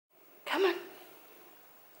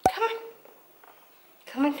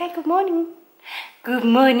Come and say good morning. Good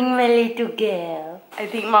morning, my little girl. I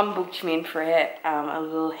think Mum booked me in for a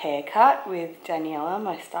little haircut with Daniela,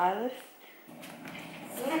 my stylist.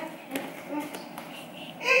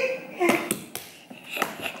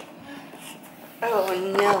 Oh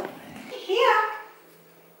no. Here.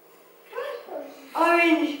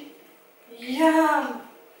 Orange. Yum.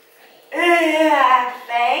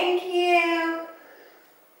 Thank you.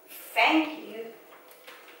 Thank you.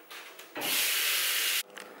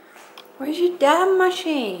 Where's your dad,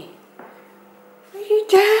 Mushy? Where's your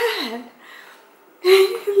dad? Are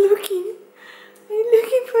you looking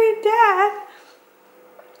for your dad?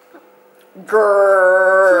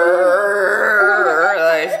 Grrrr,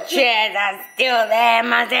 those chairs are still there,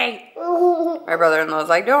 Mushy. My brother-in-law's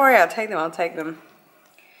like, don't worry, I'll take them.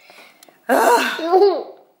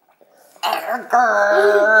 Grrrr,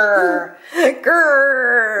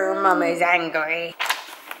 grrrr, Mummy's angry.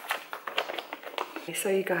 So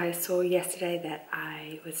you guys saw yesterday that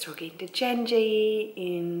I was talking to Genji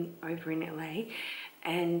over in LA,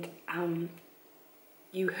 and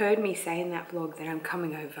you heard me say in that vlog that I'm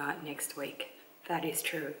coming over next week. That is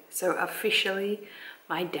true. So officially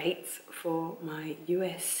my dates for my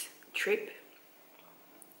US trip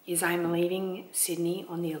is I'm leaving Sydney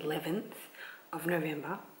on the 11th of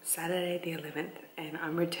November, Saturday the 11th, and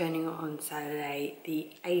I'm returning on Saturday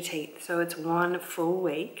the 18th. So it's one full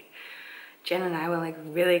week. Jen and I were like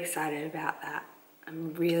really excited about that.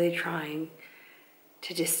 I'm really trying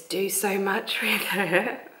to just do so much with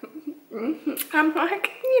her. I'm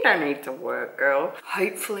like, you don't need to work, girl.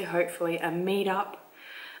 Hopefully a meet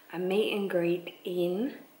and greet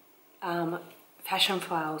in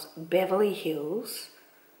FASHIONPHILE's Beverly Hills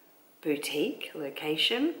boutique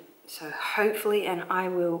location. So hopefully, and I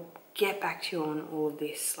will get back to you on all of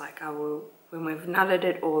this. Like I will, when we've nutted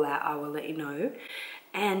it all out, I will let you know.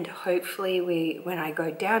 And hopefully when I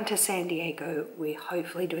go down to San Diego, we're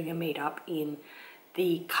hopefully doing a meetup in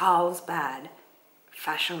the Carlsbad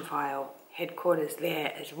FASHIONPHILE headquarters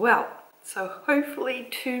there as well. So hopefully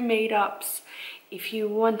 2 meetups. If you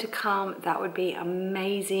want to come, that would be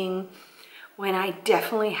amazing. When I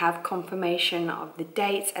definitely have confirmation of the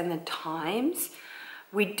dates and the times,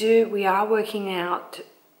 we are working out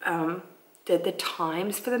the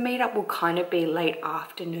times for the meetup will kind of be late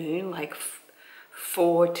afternoon, like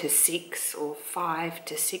 4 to 6 or 5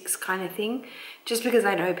 to 6 kind of thing, just because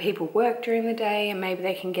I know people work during the day and maybe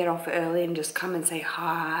they can get off early and just come and say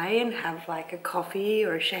hi and have like a coffee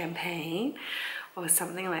or a champagne or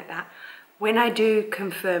something like that. When I do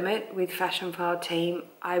confirm it with FASHIONPHILE team,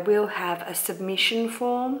 I will have a submission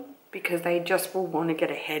form because they just will want to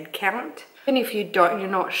get a head count. And if you're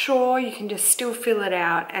not sure, you can just still fill it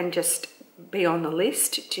out and just be on the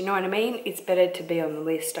list. Do you know what I mean? It's better to be on the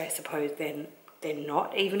list, I suppose, than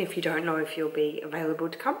not, even if you don't know if you'll be available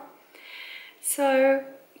to come. So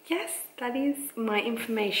yes, that is my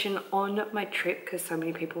information on my trip because so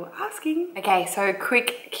many people were asking. Okay, so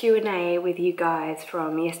quick Q&A with you guys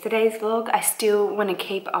from yesterday's vlog. I still want to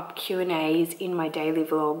keep up Q&As in my daily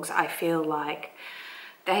vlogs. I feel like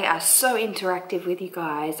they are so interactive with you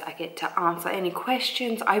guys. I get to answer any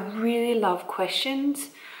questions. I really love questions.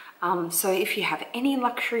 So if you have any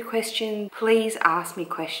luxury questions, please ask me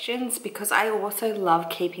questions because I also love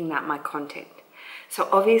keeping that my content. So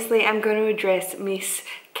obviously I'm going to address Miss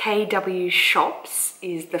KW Shops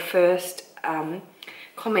is the first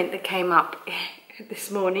comment that came up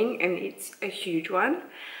this morning, and it's a huge one.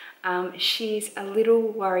 She's a little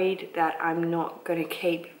worried that I'm not going to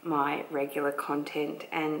keep my regular content,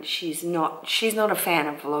 and she's not a fan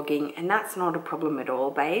of vlogging, and that's not a problem at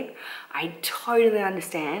all, babe. I totally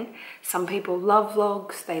understand. Some people love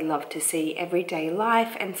vlogs, they love to see everyday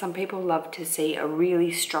life, and some people love to see a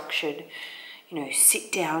really structured, you know,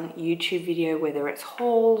 sit down YouTube video, whether it's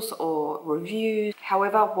hauls or reviews.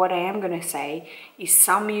 However, what I am going to say is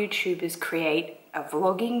some YouTubers create a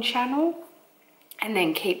vlogging channel and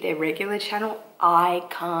then keep their regular channel. I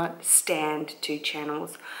can't stand 2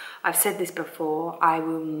 channels. I've said this before, I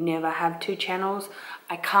will never have 2 channels.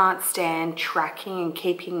 I can't stand tracking and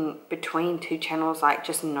keeping between 2 channels, like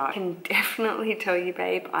just no. I can definitely tell you,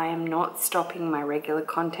 babe, I am not stopping my regular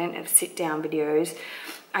content of sit down videos.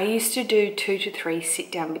 I used to do 2 to 3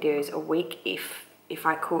 sit down videos a week if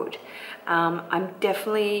I could. I'm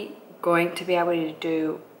definitely going to be able to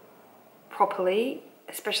do properly,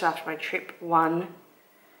 especially after my trip, 1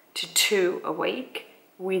 to 2 a week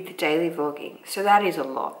with daily vlogging. So that is a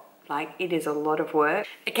lot. Like, it is a lot of work.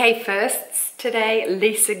 Okay, firsts today.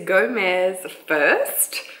 Lisa Gomez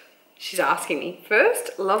first. She's asking me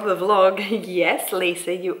first. Love the vlog. Yes,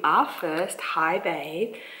 Lisa, you are first. Hi,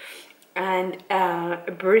 babe. And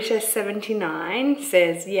Jerusha79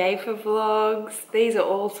 says, yay for vlogs. These are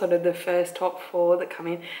all sort of the first top 4 that come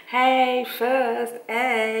in. Hey, first,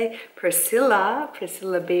 hey. Priscilla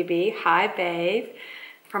BB, hi babe.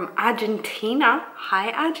 From Argentina,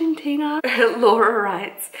 hi Argentina. Laura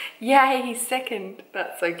writes, yay, second.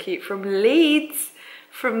 That's so cute. From Leeds,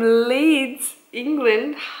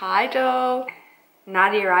 England, hi doll.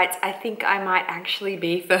 Nadia writes, I think I might actually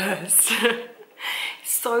be first.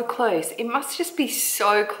 So close. It must just be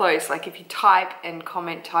so close. Like if you type and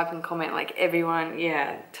comment like everyone.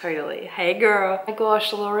 Yeah, totally. Hey girl. Oh my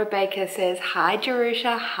gosh, Laura Baker says, hi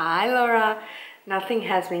Jerusha, hi Laura. Nothing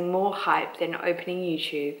has me more hyped than opening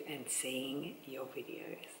YouTube and seeing your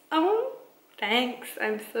videos. Oh, thanks.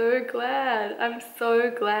 I'm so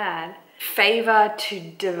glad. Favor to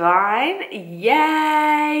Divine.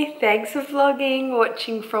 Yay. Thanks for vlogging.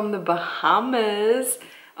 Watching from the Bahamas.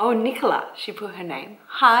 Oh, Nicola, she put her name.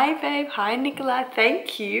 Hi, babe. Hi, Nicola.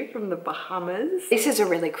 Thank you, from the Bahamas. This is a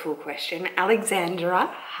really cool question. Alexandra.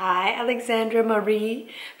 Hi, Alexandra Marie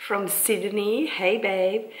from Sydney. Hey,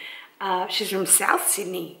 babe. She's from South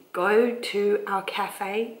Sydney. Go to our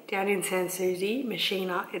cafe down in San Susie,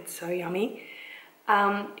 Machina. It's so yummy.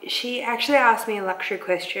 She actually asked me a luxury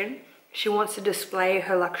question. She wants to display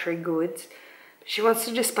her luxury goods. She wants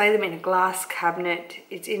to display them in a glass cabinet.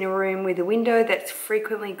 It's in a room with a window that's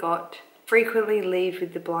frequently leaves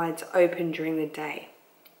with the blinds open during the day.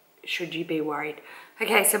 Should you be worried?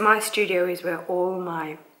 Okay, so my studio is where all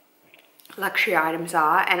my luxury items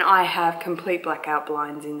are, and I have complete blackout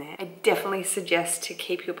blinds in there. I definitely suggest to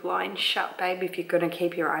keep your blinds shut, babe, if you're going to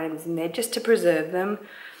keep your items in there, just to preserve them.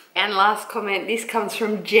 And last comment, this comes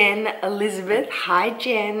from Jen Elizabeth. Hi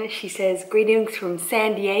Jen. She says, greetings from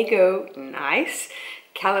San Diego, nice,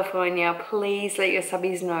 California. Please let your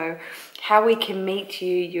subbies know how we can meet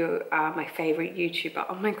you. You are my favorite YouTuber.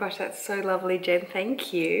 Oh my gosh, that's so lovely, Jen.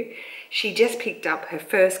 Thank you. She just picked up her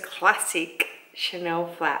first classic Chanel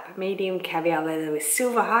flap, medium caviar leather with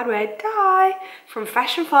silver hardware dye from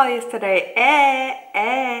FASHIONPHILE yesterday.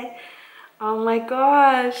 Oh my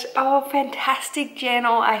gosh. Oh, fantastic, Jen.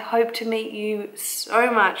 Oh, I hope to meet you so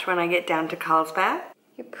much when I get down to Carlsbad.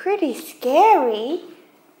 You're pretty scary.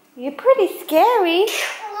 Your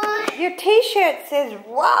t-shirt says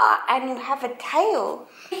raw and you have a tail.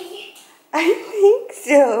 I think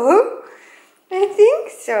so.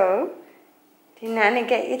 Did Nana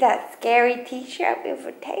get you that scary t-shirt with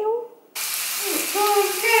a tail?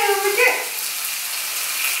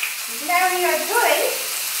 Now you're doing.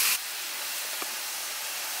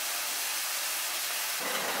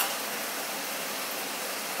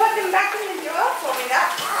 Put them back in the drawer for me.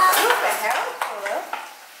 That's super helpful.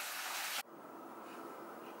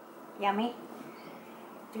 Yummy.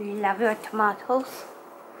 Do you love your tomatoes?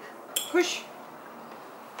 Push.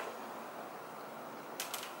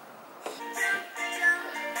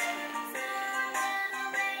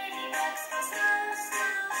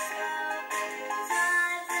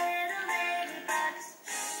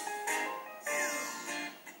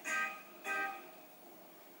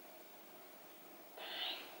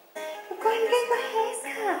 Go and get my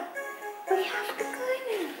haircut. We have to go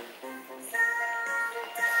now.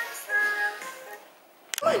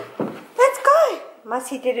 Come on, let's go.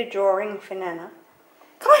 Mussy did a drawing for Nana.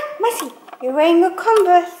 Come on, Mussy, you're wearing your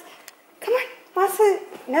Converse. Come on, Mussy,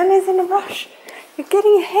 Nana's in a rush. You're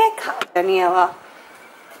getting a haircut. Daniela,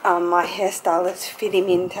 my hairstylist fit him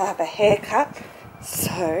in to have a haircut.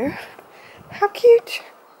 So, how cute.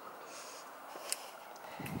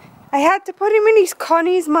 I had to put him in his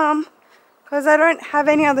Connie's, Mum. Because I don't have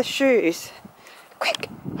any other shoes. Quick,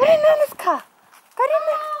 put in Nana's car. Go in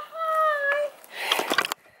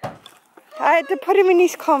there. I had to put him in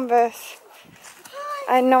his Converse.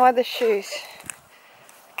 I had no other shoes.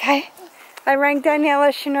 Okay, I rang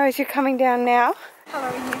Daniela. She knows you're coming down now. Hello,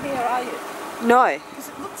 are you here, are you? No. Because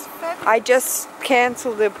it looks fabulous. I just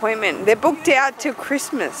cancelled the appointment. They're booked out till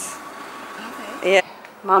Christmas. Okay. Yeah.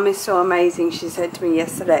 Mum is so amazing. She said to me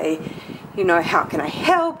yesterday, you know, how can I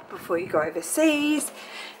help before you go overseas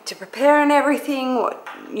to prepare and everything?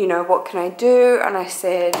 What can I do? And I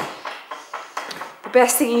said, the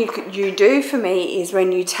best thing you do for me is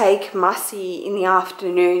when you take Mussy in the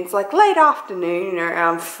afternoons, like late afternoon,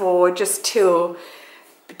 around 4, just till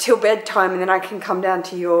bedtime, and then I can come down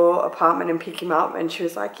to your apartment and pick him up. And she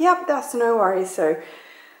was like, yep, that's no worries. So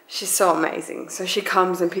she's so amazing. So she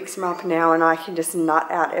comes and picks him up now, and I can just nut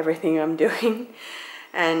out everything I'm doing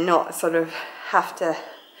and not sort of have to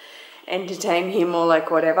entertain him or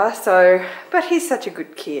like whatever. So, but he's such a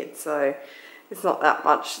good kid, so it's not that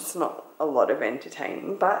much. It's not a lot of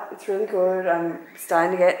entertaining, but it's really good. I'm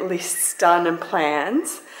starting to get lists done and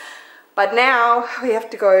plans But now we have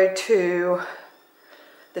to go to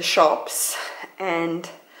the shops and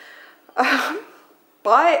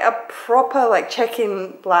buy a proper like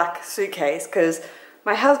check-in black suitcase, because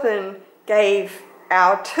my husband gave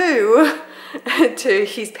our two to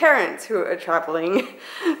his parents who are traveling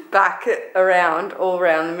back around all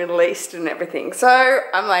around the Middle East and everything. So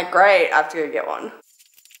I'm like, great, I have to go get one.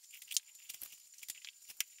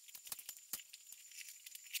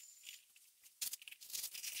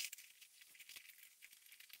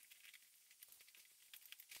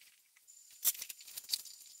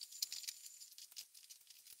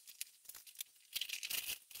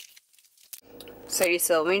 So you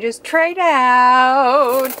saw me just trade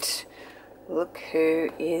out. Look who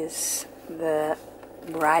is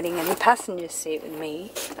riding in the passenger seat with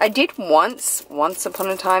me. I did once upon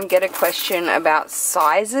a time get a question about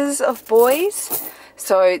sizes of boys.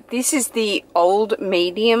 So this is the old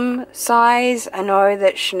medium size. I know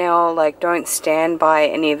that Chanel like don't stand by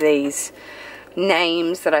any of these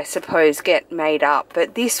names that I suppose get made up,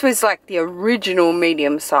 but this was like the original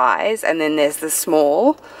medium size, and then there's the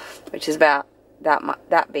small, which is about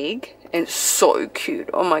that big, and it's so cute.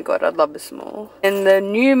 Oh my god, I'd love a small. And the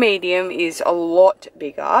new medium is a lot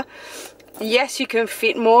bigger. Yes, you can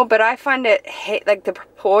fit more, but I find it like the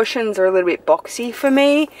proportions are a little bit boxy for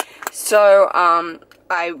me. So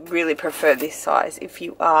I really prefer this size if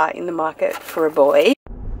you are in the market for a boy.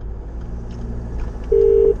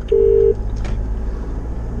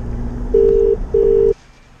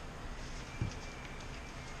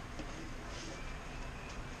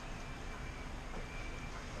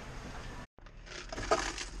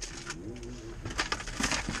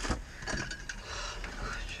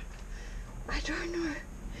 I don't know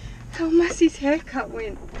how Massey's haircut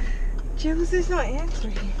went. Jules is not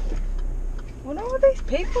answering. What are all these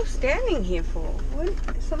people standing here for? What?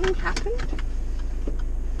 Something happened?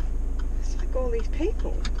 It's like all these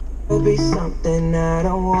people. It'll be something I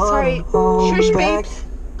don't want. Sorry, shush back. beeps.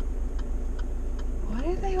 Why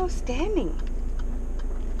are they all standing?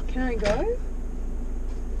 Can I go?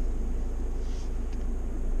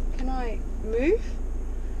 Can I move?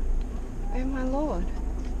 Oh my lord.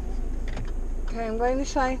 Okay, I'm going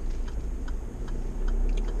this way.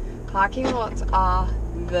 Parking lots are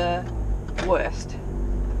the worst.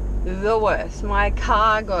 The worst. My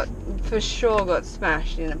car for sure got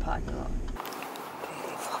smashed in a parking lot.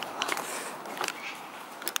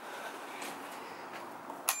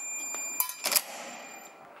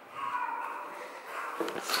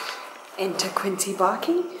 Enter Quincy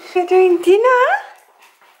barking. You're doing dinner?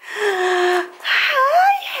 Hi,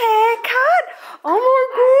 haircut. Oh my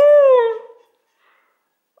god.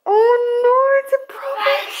 Oh no, it's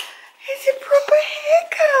a proper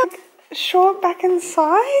haircut. Short back and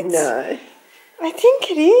sides? No. I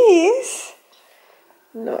think it is.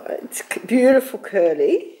 No, it's beautiful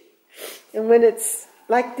curly. And when it's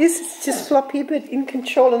like this, it's just floppy but in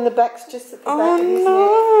control, and the back's just at the back of his neck.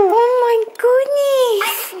 Oh my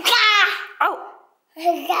goodness. Oh.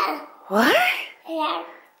 What? Yeah.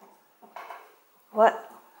 What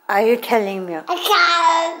are you telling me? I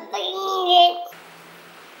can't bring it.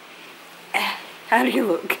 How do you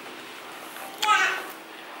look?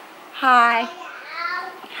 Hi.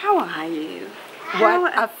 How are you?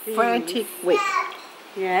 What a frantic week.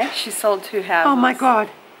 Yeah, she sold 2 houses. Oh my god.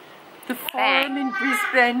 The farm in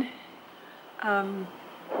Brisbane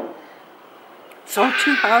sold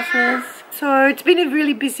 2 houses. So it's been a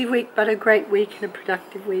really busy week, but a great week and a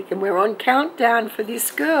productive week. And we're on countdown for this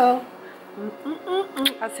girl.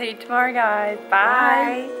 I'll see you tomorrow, guys.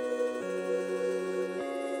 Bye.